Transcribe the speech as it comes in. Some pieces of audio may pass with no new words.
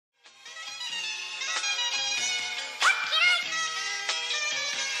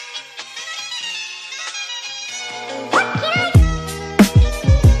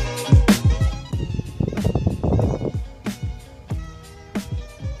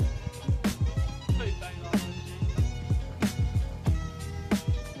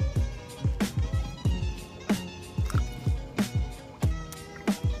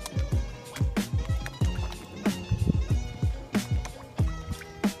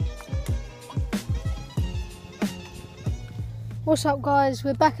What's up guys,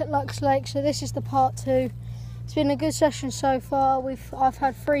 we're back at Lux Lake, so this is the part 2. It's been a good session so far. I've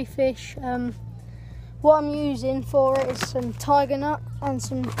had 3 fish. What I'm using for it is some tiger nut and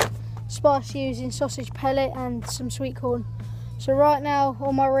some spice using sausage pellet and some sweet corn. So right now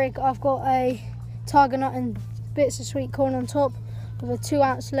on my rig I've got a tiger nut and bits of sweet corn on top with a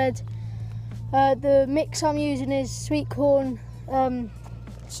 2-ounce lead. The mix I'm using is sweet corn,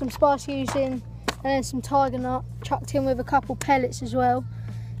 some spice using, and then some tiger nut chucked in with a couple pellets as well.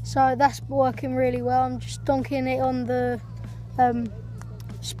 So that's working really well. I'm just donking it on the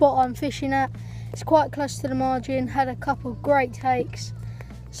spot I'm fishing at. It's quite close to the margin, had a couple great takes.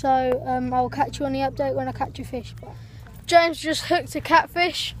 So I'll catch you on the update when I catch a fish. James just hooked a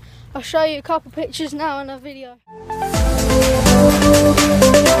catfish. I'll show you a couple pictures now in a video.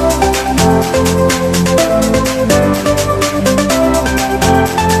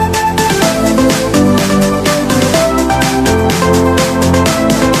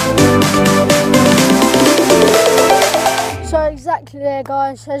 Exactly there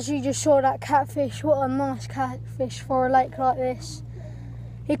guys, as you just saw that catfish. What a nice catfish for a lake like this.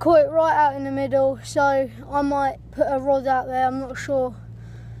 He caught it right out in the middle, so I might put a rod out there, I'm not sure.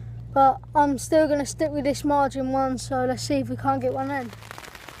 But I'm still going to stick with this margin one, so let's see if we can't get one in.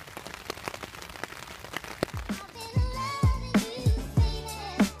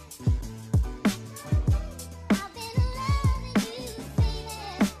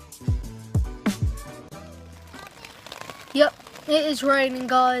 Yep, it is raining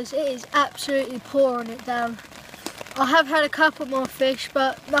guys, it is absolutely pouring it down. I have had a couple more fish,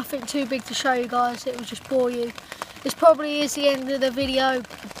 but nothing too big to show you guys, it will just bore you. This probably is the end of the video.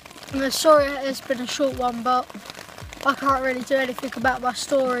 I'm sorry it's been a short one, but I can't really do anything about my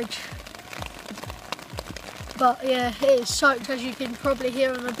storage. But yeah, it is soaked, as you can probably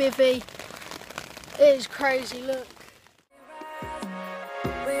hear on the bivvy. It is crazy, look.